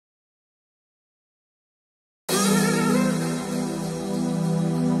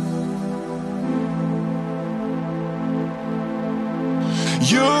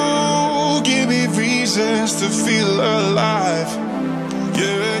You give me reasons to feel alive.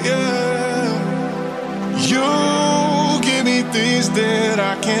 Yeah, yeah. You give me things that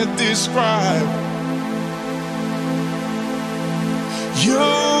I can't describe. You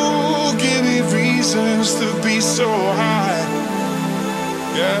give me reasons to be so high.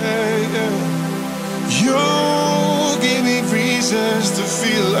 Yeah, yeah. You give me reasons to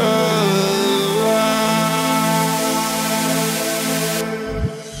feel alive.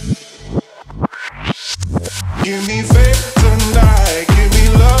 Give me faith tonight, give me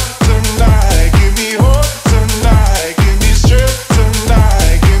love tonight, give me hope tonight, give me strength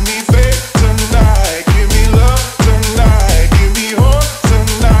tonight, give me faith tonight, give me love tonight, give me hope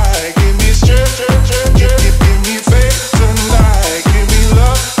tonight, give me strength, give me faith tonight, give me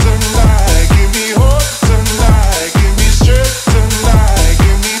love tonight, give me hope tonight, give me strength tonight,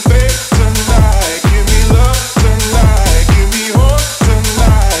 give me faith tonight, give me love tonight, give me hope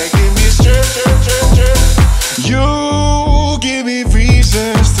tonight, give me strength. You give me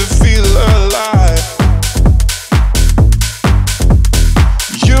reasons to feel alive.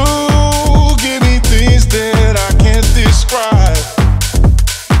 You give me things that I can't describe.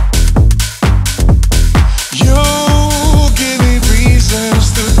 You give me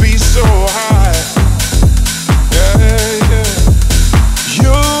reasons to be so high. Yeah, yeah.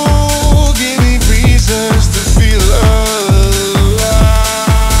 You give me reasons to feel alive.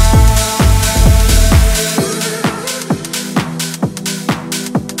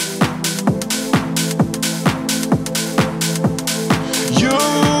 You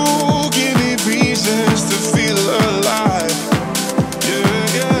give me reasons to feel alive.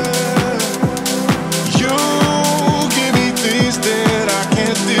 Yeah, yeah. You give me things that I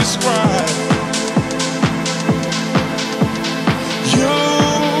can't describe. You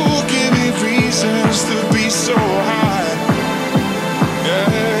give me reasons to be so high. Yeah,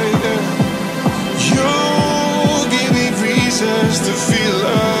 yeah. You give me reasons to feel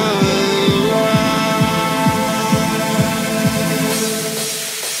alive.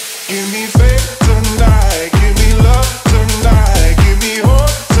 Give me faith tonight, give me love tonight, give me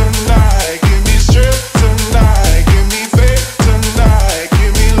hope tonight, give me strength tonight, give me faith tonight,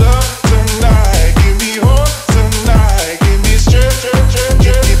 give me love tonight, give me hope tonight, give me strength,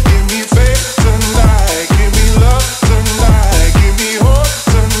 give me faith tonight, give me love tonight, give me hope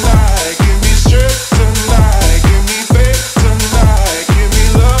tonight, give me strength tonight, give me faith tonight, give me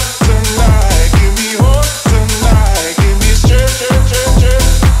love tonight, give me hope tonight, give me strength.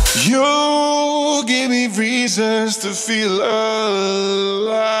 You give me reasons to feel alive.